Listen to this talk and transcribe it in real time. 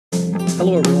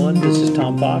Hello, everyone. This is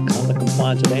Tom Fox. I'm the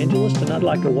Compliance Evangelist, and I'd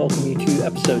like to welcome you to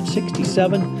episode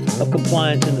 67 of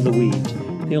Compliance Into the Weeds,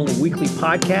 the only weekly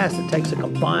podcast that takes a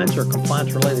compliance or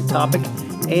compliance-related topic,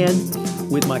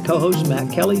 and with my co-host, Matt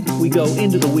Kelly, we go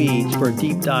into the weeds for a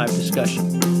deep dive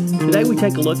discussion. Today, we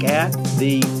take a look at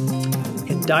the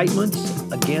indictments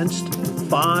against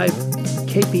 5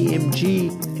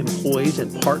 KPMG employees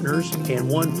and partners and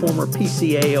one former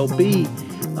PCAOB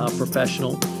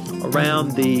professional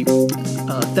around the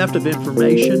theft of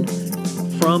information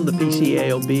from the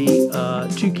PCAOB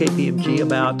to KPMG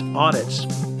about audits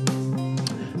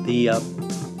the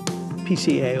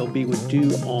PCAOB would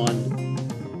do on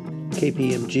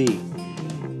KPMG.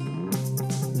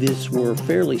 These were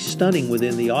fairly stunning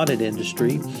within the audit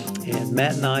industry, and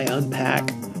Matt and I unpack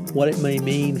what it may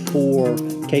mean for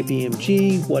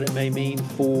KPMG, what it may mean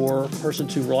for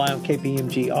persons who rely on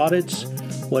KPMG audits,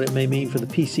 what it may mean for the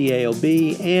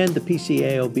PCAOB and the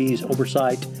PCAOB's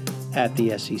oversight at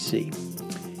the SEC.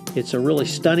 It's a really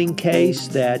stunning case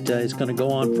that is going to go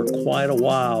on for quite a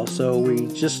while, so we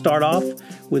just start off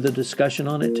with a discussion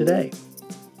on it today.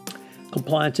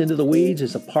 Compliance Into the Weeds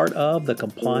is a part of the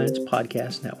Compliance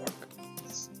Podcast Network.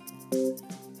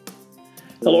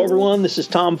 Hello, everyone. This is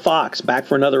Tom Fox, back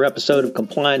for another episode of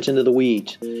Compliance Into the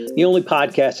Weeds, the only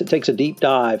podcast that takes a deep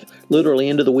dive, literally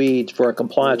into the weeds, for a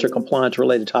compliance or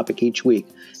compliance-related topic each week.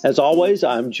 As always,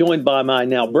 I'm joined by my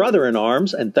now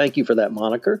brother-in-arms, and thank you for that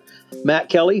moniker, Matt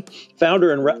Kelly,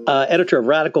 founder and editor of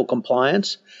Radical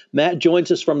Compliance. Matt joins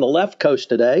us from the left coast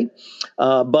today,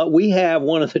 but we have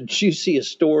one of the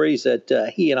juiciest stories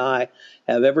that he and I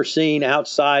have ever seen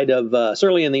outside of,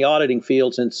 certainly in the auditing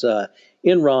field since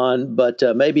Enron, but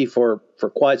maybe for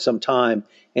quite some time.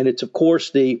 And it's, of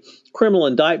course, the criminal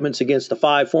indictments against the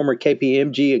 5 former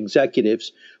KPMG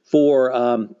executives for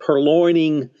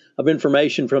purloining of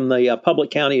information from the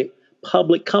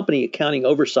Public Company Accounting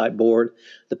Oversight Board,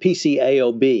 the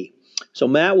PCAOB. So,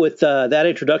 Matt, with that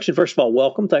introduction, first of all,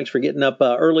 welcome. Thanks for getting up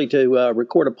early to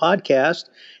record a podcast.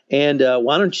 And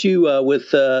why don't you,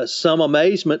 with some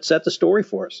amazement, set the story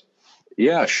for us?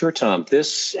 Yeah, sure, Tom.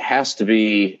 This has to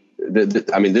be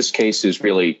this case is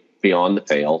really beyond the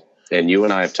pale, and you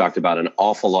and I have talked about an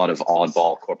awful lot of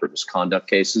oddball corporate misconduct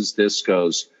cases. This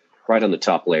goes right on the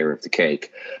top layer of the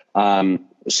cake.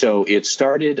 So it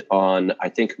started on, I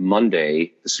think,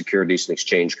 Monday. The Securities and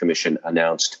Exchange Commission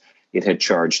announced it had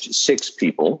charged 6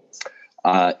 people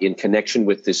in connection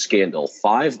with this scandal,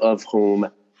 5 of whom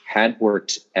had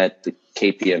worked at the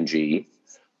KPMG,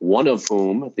 one of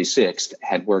whom, the 6th,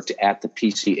 had worked at the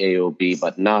PCAOB,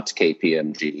 but not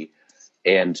KPMG.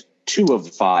 And 2 of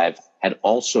the 5 had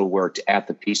also worked at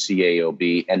the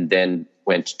PCAOB and then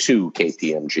went to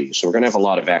KPMG. So we're going to have a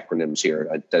lot of acronyms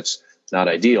here. That's not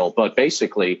ideal. But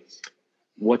basically,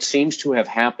 what seems to have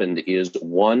happened is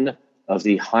one of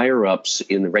the higher-ups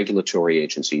in the regulatory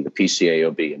agency, the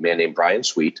PCAOB, a man named Brian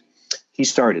Sweet, he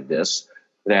started this,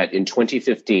 that in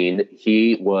 2015,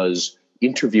 he was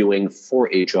interviewing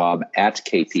for a job at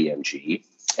KPMG,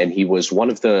 and he was one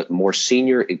of the more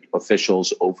senior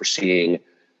officials overseeing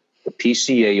the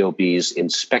PCAOB's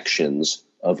inspections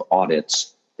of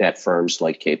audits that firms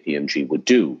like KPMG would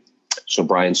do. So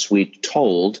Brian Sweet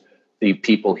told the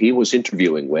people he was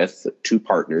interviewing with, 2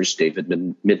 partners, David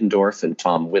Middendorf and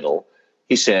Tom Whittle,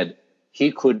 he said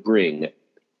he could bring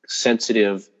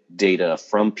sensitive data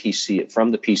from the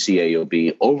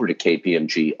PCAOB over to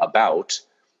KPMG about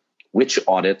which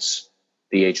audits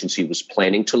the agency was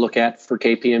planning to look at for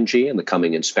KPMG in the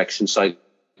coming inspection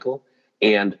cycle,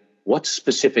 and what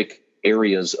specific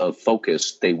areas of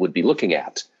focus they would be looking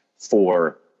at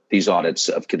for these audits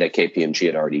that KPMG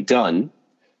had already done,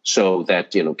 so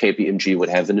that KPMG would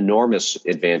have an enormous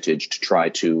advantage to try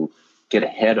to get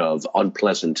ahead of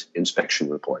unpleasant inspection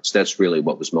reports. That's really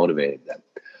what was motivating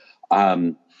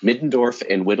them. Middendorf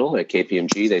and Whittle at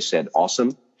KPMG, they said,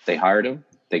 awesome. They hired him.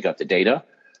 They got the data.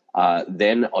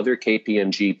 Then other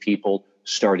KPMG people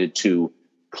started to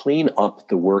clean up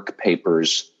the work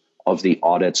papers of the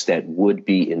audits that would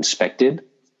be inspected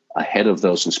ahead of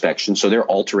those inspections. So they're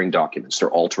altering documents.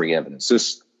 They're altering evidence.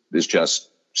 This is just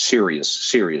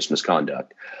serious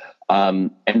misconduct.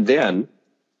 And then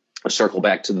I'll circle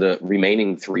back to the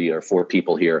remaining 3 or 4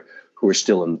 people here who are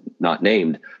still not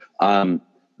named.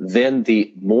 Then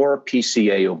the more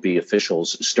PCAOB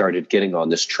officials started getting on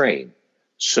this train.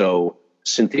 So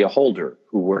Cynthia Holder,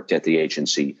 who worked at the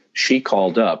agency, she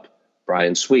called up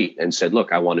Brian Sweet and said,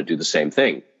 look, I want to do the same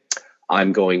thing.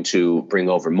 I'm going to bring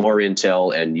over more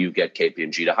intel and you get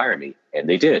KPMG to hire me. And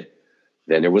they did.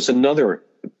 Then there was another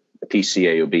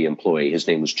PCAOB employee. His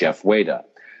name was Jeff Wada.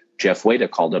 Jeff Wada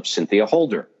called up Cynthia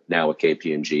Holder, now at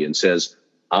KPMG, and says,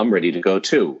 I'm ready to go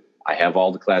too. I have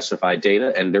all the classified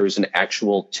data, and there was an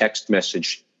actual text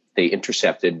message they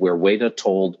intercepted where Wada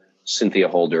told Cynthia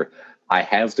Holder, I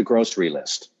have the grocery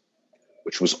list,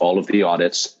 which was all of the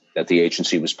audits that the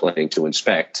agency was planning to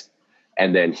inspect.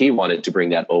 And then he wanted to bring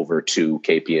that over to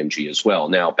KPMG as well.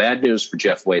 Now, bad news for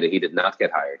Jeff Wada, he did not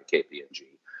get hired at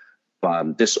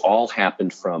KPMG. This all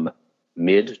happened from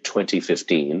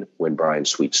mid-2015, when Brian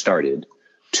Sweet started,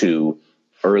 to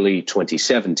early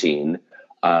 2017.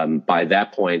 By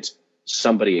that point,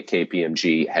 somebody at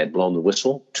KPMG had blown the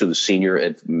whistle to the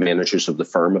senior managers of the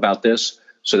firm about this.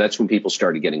 So that's when people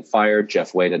started getting fired.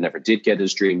 Jeff Wada never did get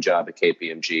his dream job at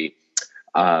KPMG.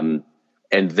 And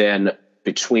then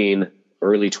between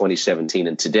early 2017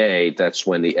 and today, that's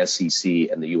when the SEC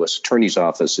and the U.S. Attorney's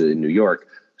Office in New York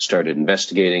started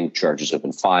investigating. Charges have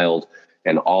been filed,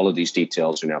 and all of these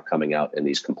details are now coming out in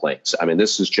these complaints. I mean,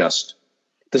 this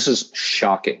is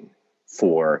shocking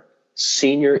for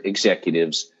senior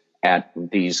executives at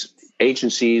these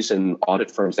agencies and audit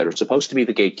firms that are supposed to be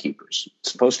the gatekeepers,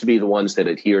 supposed to be the ones that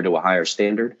adhere to a higher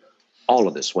standard. All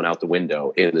of this went out the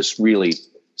window in this really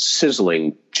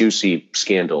sizzling, juicy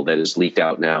scandal that is leaked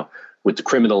out now with the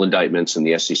criminal indictments and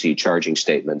the SEC charging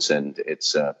statements. And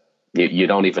it's you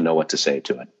don't even know what to say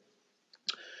to it.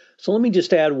 So let me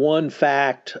just add one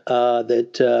fact,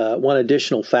 one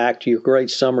additional fact to your great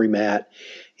summary, Matt,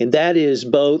 and that is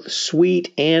both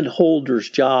Sweet and Holder's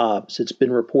jobs, it's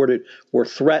been reported, were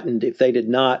threatened if they did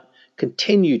not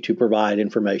continue to provide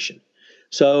information.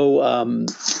 So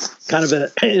kind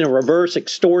of in a reverse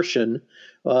extortion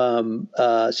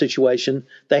situation,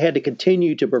 they had to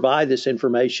continue to provide this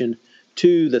information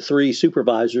to the three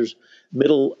supervisors,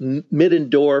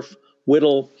 Middendorf,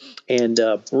 Whittle, and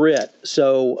Britt.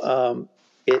 So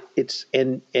it's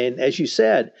as you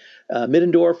said,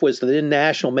 Middendorf was the then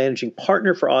national managing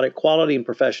partner for audit quality and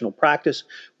professional practice.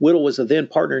 Whittle was the then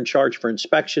partner in charge for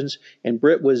inspections, and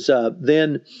Britt was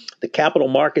then the capital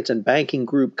markets and banking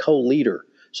group co-leader.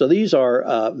 So these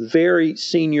are very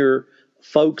senior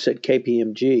folks at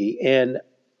KPMG, and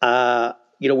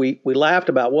we laughed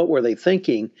about what were they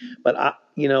thinking, but I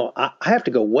have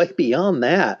to go way beyond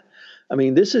that. I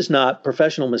mean, this is not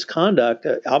professional misconduct.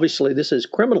 Obviously, this is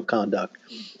criminal conduct,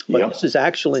 but This is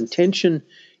actual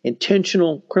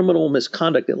intentional criminal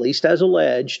misconduct, at least as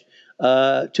alleged,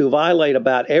 to violate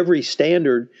about every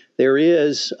standard there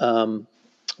is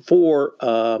for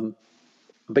a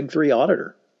Big Three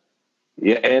auditor.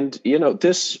 Yeah, and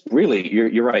this really,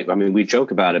 you're right. I mean, we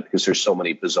joke about it because there's so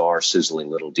many bizarre, sizzling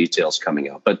little details coming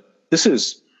out, but this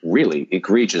is really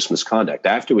egregious misconduct.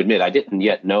 I have to admit, I didn't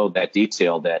yet know that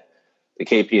detail that the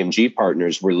KPMG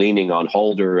partners were leaning on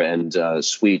Holder and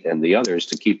Sweet and the others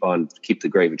to keep the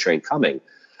gravy train coming.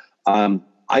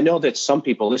 I know that some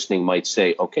people listening might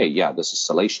say, okay, yeah, this is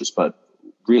salacious, but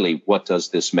really, what does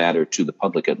this matter to the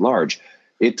public at large?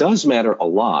 It does matter a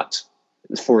lot.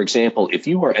 For example, if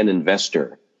you are an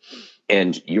investor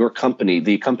and your company,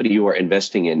 the company you are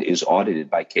investing in, is audited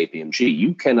by KPMG,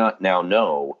 you cannot now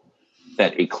know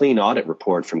that a clean audit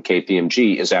report from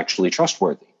KPMG is actually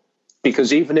trustworthy.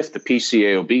 Because even if the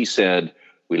PCAOB said,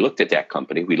 we looked at that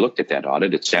company, we looked at that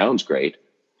audit, it sounds great.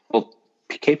 Well,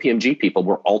 KPMG people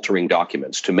were altering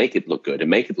documents to make it look good and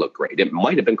make it look great. It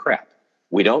might have been crap.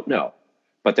 We don't know.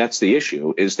 But that's the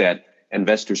issue, is that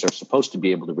investors are supposed to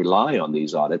be able to rely on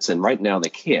these audits, and right now they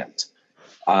can't.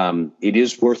 It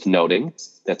is worth noting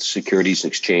that the Securities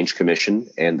and Exchange Commission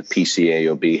and the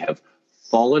PCAOB have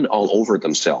fallen all over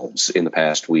themselves in the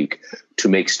past week to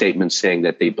make statements saying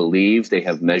that they believe they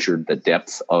have measured the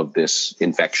depth of this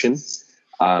infection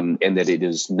and that it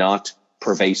is not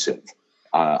pervasive.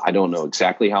 I don't know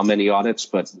exactly how many audits,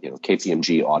 but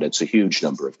KPMG audits a huge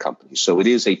number of companies. So it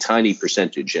is a tiny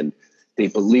percentage, and they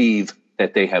believe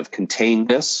that they have contained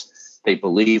this. They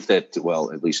believe that,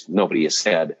 well, at least nobody has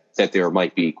said that there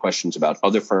might be questions about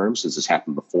other firms, as has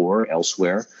happened before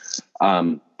elsewhere.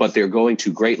 But they're going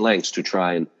to great lengths to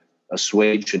try and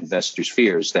assuage investors'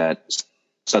 fears that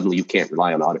suddenly you can't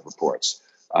rely on audit reports.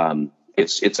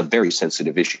 It's a very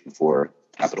sensitive issue for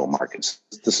capital markets.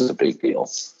 This is a big deal.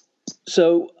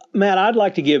 So, Matt, I'd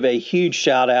like to give a huge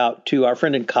shout out to our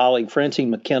friend and colleague, Francine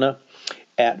McKenna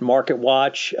at Market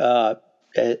Watch.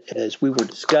 As we were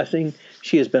discussing,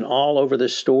 she has been all over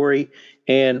this story.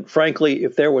 And frankly,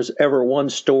 if there was ever one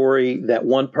story that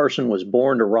one person was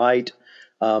born to write,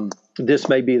 this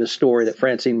may be the story that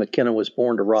Francine McKenna was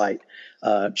born to write.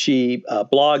 She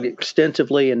blogged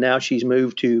extensively, and now she's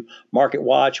moved to Market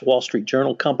Watch, Wall Street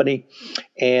Journal company,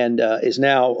 and is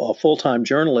now a full-time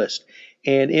journalist.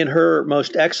 And in her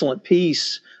most excellent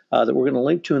piece that we're going to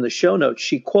link to in the show notes,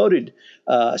 she quoted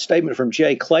a statement from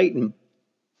Jay Clayton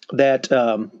that,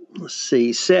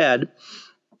 said,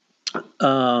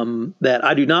 that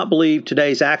I do not believe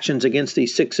today's actions against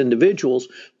these 6 individuals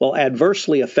will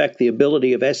adversely affect the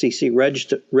ability of SEC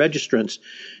registrants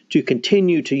to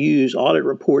continue to use audit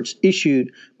reports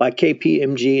issued by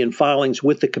KPMG in filings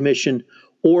with the Commission,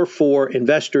 or for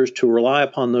investors to rely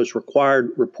upon those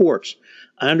required reports.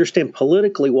 I understand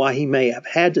politically why he may have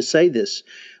had to say this,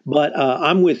 but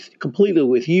I'm completely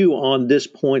with you on this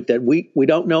point that we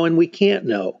don't know and we can't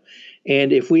know.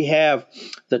 And if we have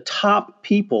the top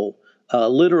people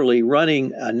literally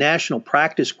running national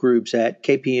practice groups at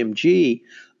KPMG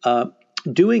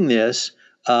doing this,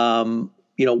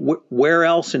 where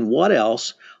else and what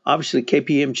else? Obviously,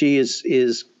 KPMG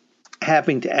is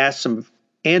having to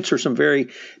answer some very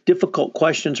difficult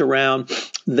questions around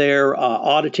their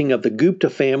auditing of the Gupta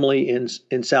family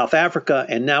in South Africa,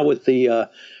 and now with the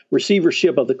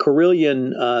receivership of the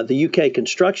Carillion, the UK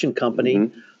construction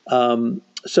company. Mm-hmm.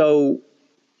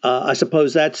 I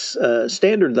suppose that's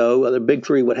standard, though. The big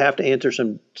three would have to answer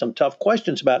some tough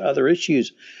questions about other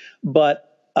issues. But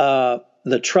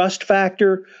the trust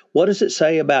factor, what does it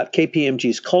say about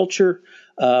KPMG's culture,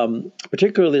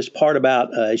 particularly this part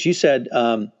about, as you said,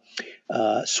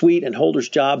 Sweet and Holder's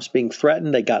jobs being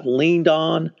threatened? They got leaned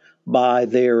on by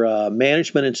their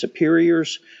management and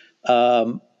superiors.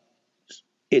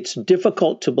 It's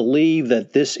difficult to believe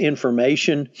that this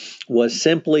information was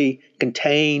simply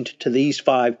contained to these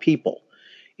 5 people.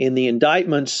 In the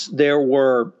indictments, there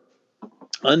were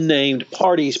unnamed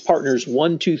parties, partners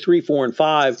 1, 2, 3, 4, and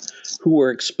 5, who were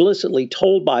explicitly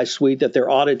told by Sweet that their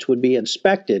audits would be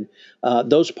inspected.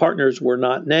 Those partners were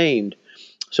not named.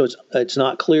 So it's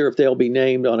not clear if they'll be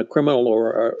named on a criminal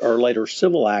or later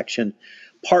civil action.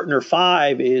 Partner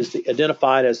 5 is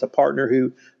identified as the partner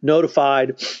who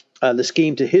notified the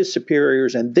scheme to his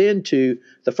superiors and then to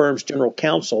the firm's general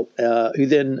counsel, who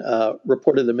then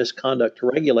reported the misconduct to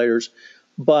regulators.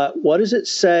 But what does it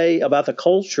say about the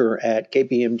culture at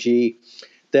KPMG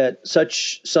that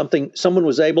someone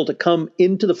was able to come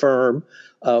into the firm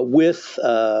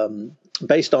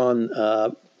based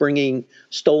on bringing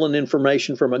stolen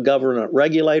information from a government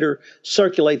regulator,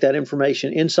 circulate that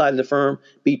information inside the firm,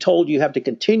 be told you have to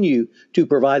continue to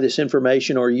provide this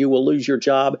information or you will lose your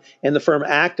job, and the firm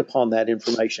act upon that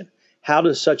information? How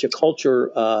does such a culture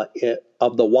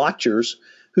of the watchers,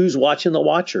 who's watching the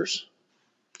watchers?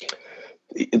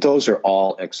 Those are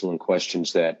all excellent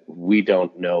questions that we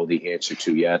don't know the answer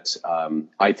to yet.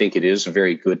 I think it is a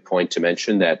very good point to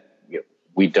mention that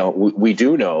we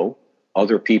do know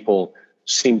other people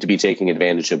seem to be taking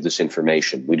advantage of this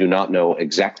information. We do not know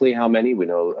exactly how many. We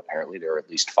know apparently there are at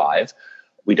least 5.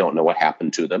 We don't know what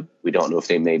happened to them. We don't know if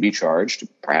they may be charged.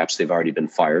 Perhaps they've already been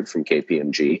fired from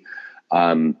KPMG.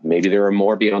 Maybe there are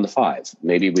more beyond the 5.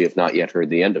 Maybe we have not yet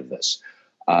heard the end of this.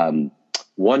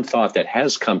 One thought that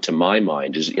has come to my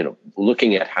mind is,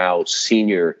 looking at how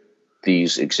senior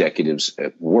these executives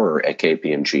were at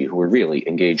KPMG, who were really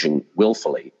engaging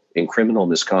willfully in criminal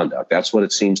misconduct. That's what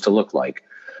it seems to look like.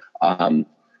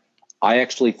 I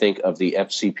actually think of the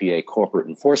FCPA corporate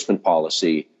enforcement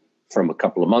policy from a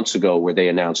couple of months ago, where they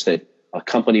announced that a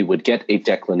company would get a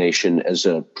declination as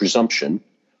a presumption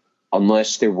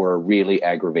unless there were really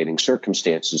aggravating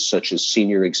circumstances, such as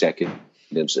senior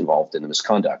executives involved in the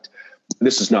misconduct.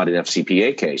 This is not an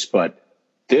FCPA case, but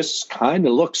this kind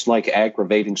of looks like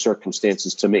aggravating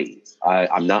circumstances to me.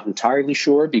 I'm not entirely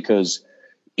sure, because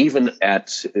even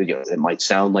at, it might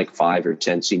sound like 5 or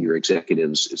 10 senior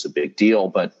executives is a big deal,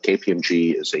 but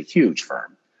KPMG is a huge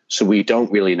firm. So we don't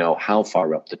really know how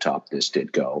far up the top this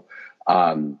did go.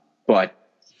 But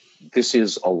this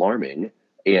is alarming.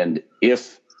 And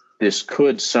if this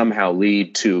could somehow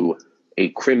lead to a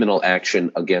criminal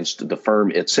action against the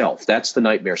firm itself, that's the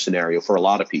nightmare scenario for a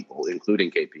lot of people,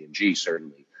 including KPMG,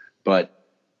 certainly. But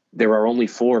there are only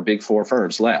 4 big 4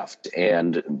 firms left.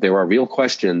 And there are real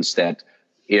questions that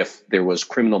if there was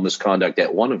criminal misconduct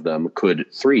at one of them, could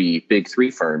 3 big 3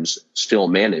 firms still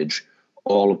manage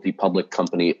all of the public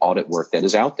company audit work that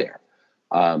is out there?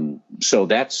 So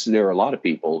there are a lot of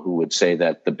people who would say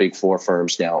that the big 4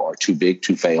 firms now are too big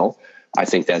to fail. I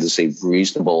think that is a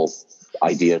reasonable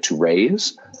idea to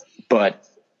raise. But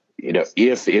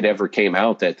if it ever came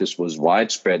out that this was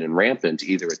widespread and rampant,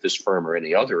 either at this firm or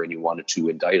any other, and you wanted to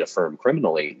indict a firm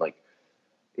criminally,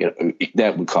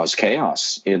 that would cause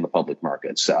chaos in the public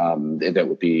markets. That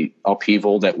would be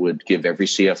upheaval that would give every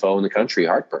CFO in the country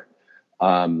heartburn.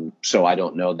 So I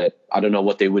don't know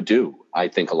what they would do. I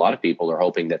think a lot of people are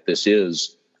hoping that this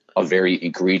is a very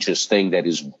egregious thing that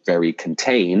is very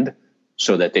contained,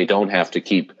 so that they don't have to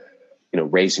keep,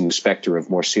 raising the specter of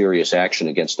more serious action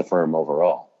against the firm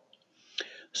overall.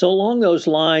 So along those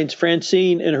lines,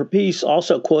 Francine in her piece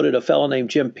also quoted a fellow named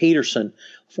Jim Peterson,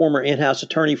 former in-house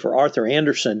attorney for Arthur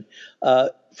Andersen,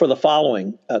 for the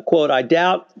following, quote, "I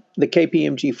doubt the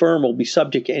KPMG firm will be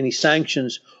subject to any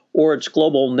sanctions or its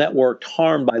global network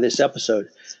harmed by this episode."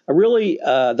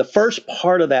 The first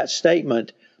part of that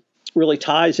statement really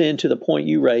ties into the point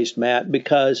you raised, Matt,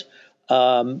 because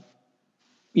what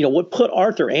put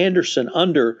Arthur Andersen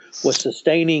under was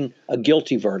sustaining a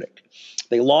guilty verdict.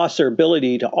 They lost their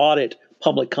ability to audit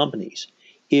public companies.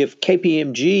 If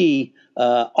KPMG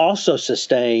also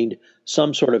sustained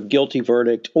some sort of guilty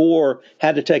verdict or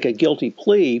had to take a guilty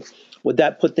plea, would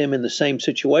that put them in the same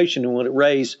situation, and would it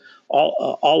raise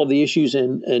all of the issues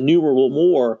and innumerable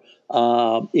more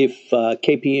if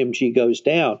KPMG goes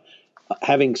down?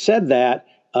 Having said that,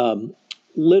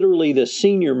 literally the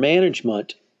senior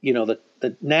management,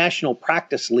 the national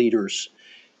practice leaders,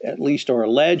 at least are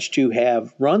alleged to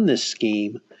have run this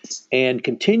scheme and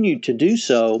continued to do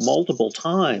so multiple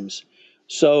times.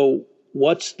 So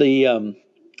what's the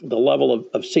level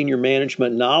of senior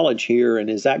management knowledge here, and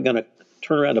is that going to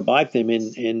turn around to bite them?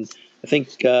 And I think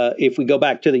if we go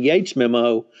back to the Yates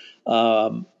memo,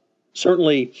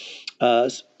 certainly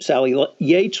Sally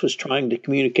Yates was trying to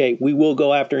communicate, we will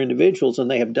go after individuals, and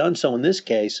they have done so in this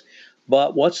case.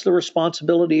 But what's the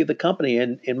responsibility of the company?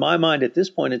 And in my mind, at this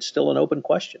point, it's still an open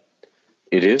question.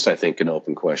 It is, I think, an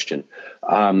open question.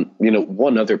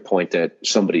 One other point that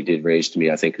somebody did raise to me,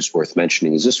 I think is worth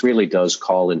mentioning, is this really does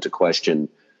call into question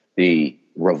the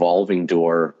revolving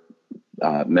door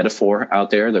metaphor out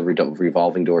there, the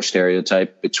revolving door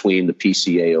stereotype between the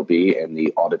PCAOB and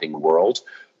the auditing world.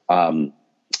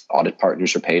 Audit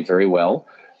partners are paid very well.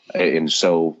 And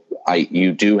so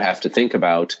you do have to think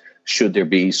about, should there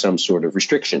be some sort of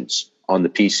restrictions on the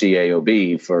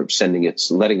PCAOB for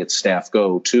letting its staff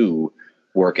go to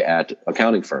work at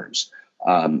accounting firms?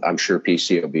 I'm sure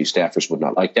PCAOB staffers would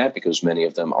not like that, because many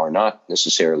of them are not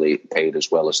necessarily paid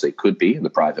as well as they could be in the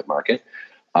private market.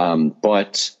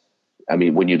 But I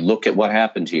mean, when you look at what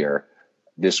happened here,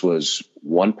 this was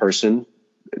one person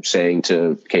saying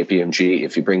to KPMG,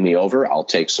 if you bring me over, I'll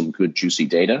take some good, juicy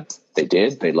data. They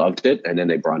did. They loved it. And then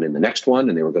they brought in the next one,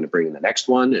 and they were going to bring in the next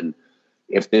one. And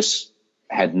if this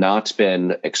had not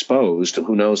been exposed,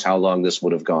 who knows how long this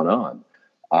would have gone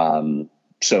on.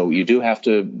 So you do have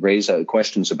to raise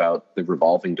questions about the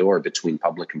revolving door between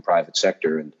public and private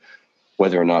sector, and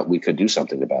whether or not we could do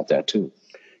something about that too.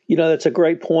 That's a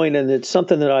great point, and it's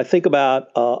something that I think about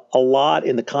a lot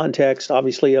in the context,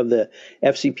 obviously, of the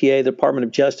FCPA, the Department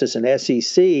of Justice, and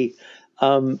SEC.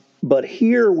 But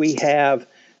here we have,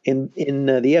 in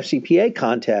the FCPA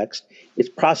context, it's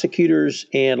prosecutors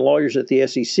and lawyers at the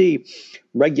SEC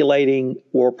regulating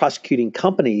or prosecuting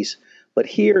companies. But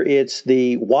here it's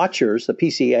the watchers, the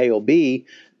PCAOB,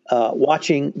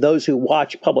 watching those who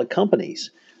watch public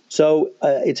companies. So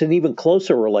it's an even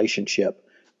closer relationship.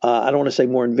 I don't want to say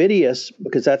more invidious,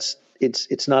 because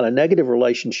it's not a negative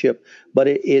relationship, but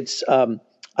it's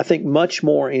I think much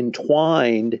more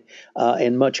entwined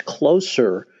and much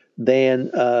closer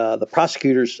than the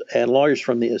prosecutors and lawyers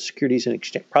from the Securities and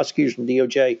Exchange, prosecutors from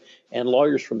DOJ and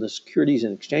lawyers from the Securities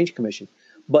and Exchange Commission.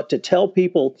 But to tell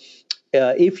people,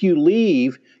 if you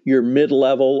leave your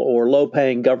mid-level or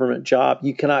low-paying government job,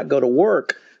 you cannot go to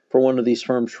work for one of these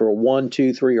firms for 1,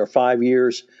 2, 3, or 5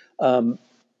 years.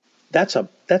 That's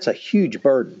a huge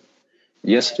burden.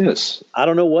 Yes, it is. I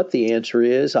don't know what the answer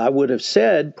is. I would have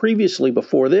said previously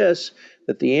before this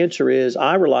that the answer is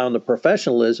I rely on the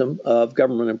professionalism of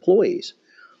government employees.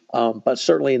 But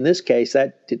certainly in this case,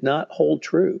 that did not hold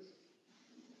true.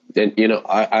 And,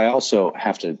 I also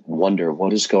have to wonder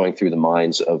what is going through the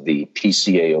minds of the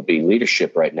PCAOB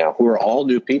leadership right now, who are all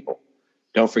new people.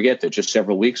 Don't forget that just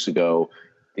several weeks ago,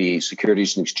 the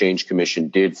Securities and Exchange Commission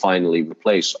did finally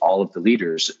replace all of the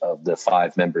leaders of the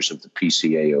 5 members of the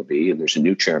PCAOB, and there's a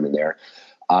new chairman there.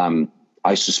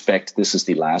 I suspect this is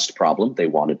the last problem they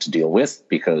wanted to deal with,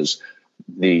 because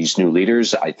these new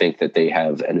leaders, I think that they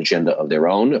have an agenda of their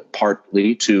own,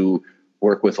 partly to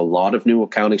work with a lot of new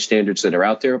accounting standards that are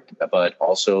out there, but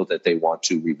also that they want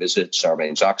to revisit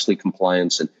Sarbanes-Oxley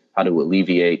compliance and how to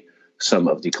alleviate some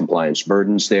of the compliance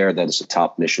burdens there. That is a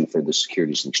top mission for the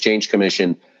Securities and Exchange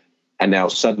Commission. And now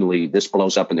suddenly this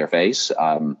blows up in their face.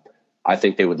 I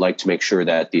think they would like to make sure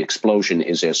that the explosion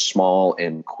is as small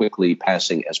and quickly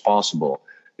passing as possible,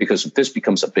 because if this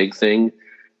becomes a big thing,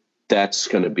 that's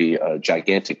going to be a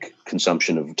gigantic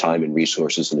consumption of time and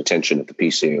resources and attention at the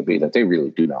PCAOB that they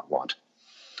really do not want.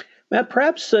 Matt,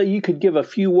 perhaps you could give a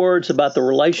few words about the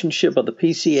relationship of the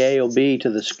PCAOB to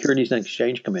the Securities and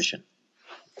Exchange Commission.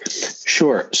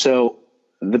 Sure. So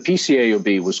the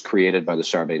PCAOB was created by the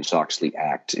Sarbanes-Oxley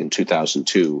Act in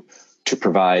 2002 to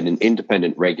provide an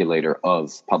independent regulator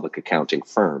of public accounting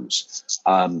firms.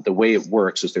 The way it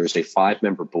works is there's a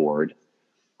 5-member board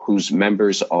whose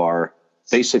members are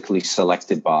basically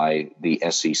selected by the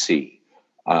SEC.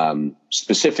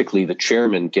 Specifically, the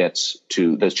chairman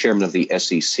of the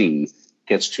SEC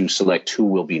gets to select who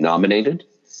will be nominated,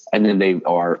 and then they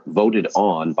are voted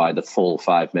on by the full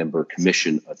 5-member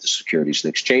commission of the Securities and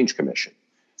Exchange Commission.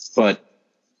 But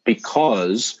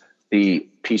because the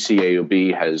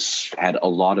PCAOB has had a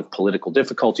lot of political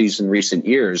difficulties in recent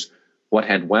years, what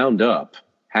had wound up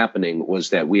happening was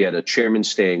that we had a chairman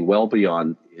staying well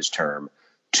beyond his term,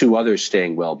 2 others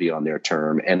staying well beyond their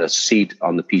term, and a seat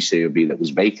on the PCAOB that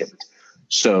was vacant.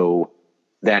 So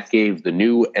that gave the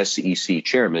new SEC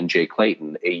chairman, Jay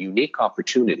Clayton, a unique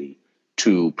opportunity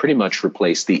to pretty much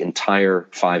replace the entire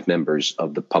 5 members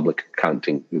of the Public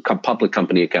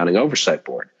Company Accounting Oversight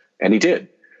Board. And he did.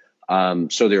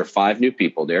 So there are 5 new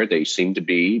people there. They seem to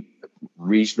be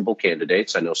reasonable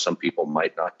candidates. I know some people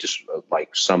might not just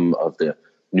like some of the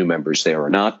new members there or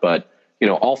not, but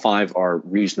all 5 are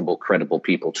reasonable, credible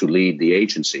people to lead the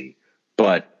agency.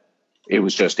 But it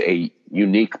was just a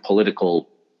unique political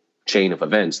chain of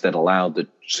events that allowed the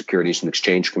Securities and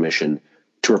Exchange Commission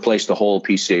to replace the whole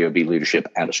PCAOB leadership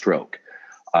at a stroke.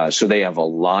 So they have a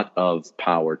lot of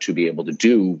power to be able to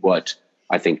do what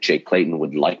I think Jay Clayton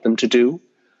would like them to do.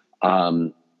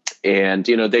 And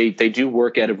they do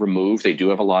work at a remove. They do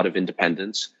have a lot of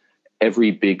independence. Every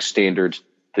big standard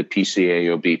the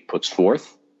PCAOB puts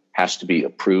forth has to be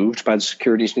approved by the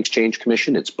Securities and Exchange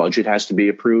Commission. Its budget has to be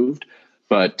approved.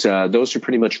 But those are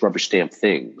pretty much rubber stamp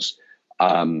things.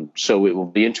 So it will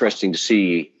be interesting to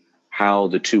see how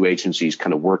the 2 agencies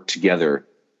kind of work together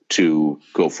to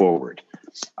go forward.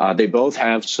 They both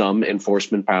have some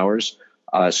enforcement powers.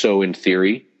 So in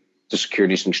theory, the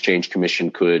Securities and Exchange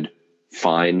Commission could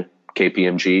fine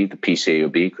KPMG. The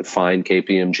PCAOB could fine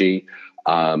KPMG.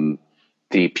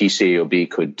 The PCAOB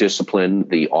could discipline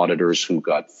the auditors who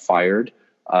got fired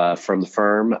from the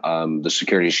firm. The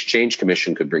Securities and Exchange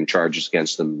Commission could bring charges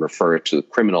against them, refer it to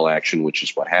criminal action, which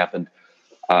is what happened.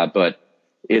 But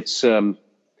it's a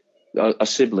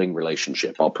sibling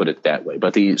relationship, I'll put it that way.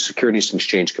 But the Securities and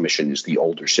Exchange Commission is the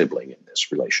older sibling in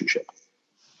this relationship.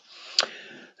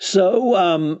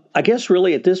 So I guess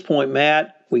really at this point,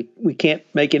 Matt, we can't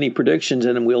make any predictions,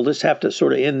 and we'll just have to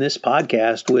sort of end this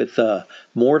podcast with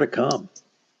more to come.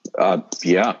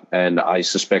 Yeah, and I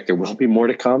suspect there will be more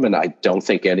to come, and I don't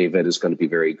think any of it is going to be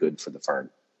very good for the firm.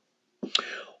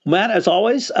 Matt, as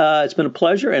always, it's been a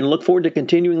pleasure, and look forward to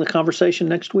continuing the conversation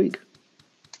next week.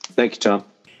 Thank you, Tom.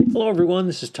 Hello, everyone.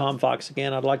 This is Tom Fox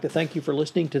again. I'd like to thank you for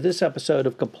listening to this episode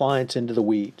of Compliance Into the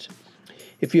Weeds.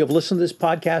 If you have listened to this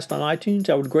podcast on iTunes,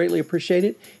 I would greatly appreciate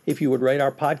it if you would rate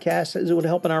our podcast, as it would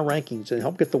help in our rankings and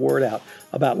help get the word out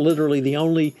about literally the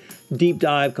only deep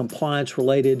dive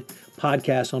compliance-related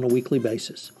podcast on a weekly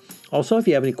basis. Also, if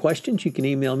you have any questions, you can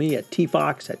email me at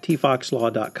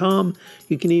tfox@tfoxlaw.com.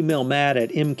 You can email Matt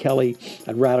at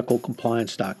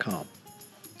mkelly@radicalcompliance.com.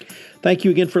 Thank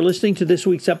you again for listening to this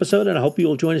week's episode, and I hope you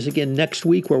will join us again next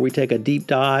week where we take a deep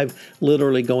dive,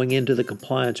 literally going into the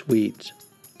compliance weeds.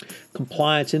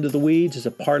 Compliance Into the Weeds is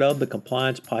a part of the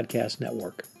Compliance Podcast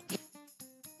Network.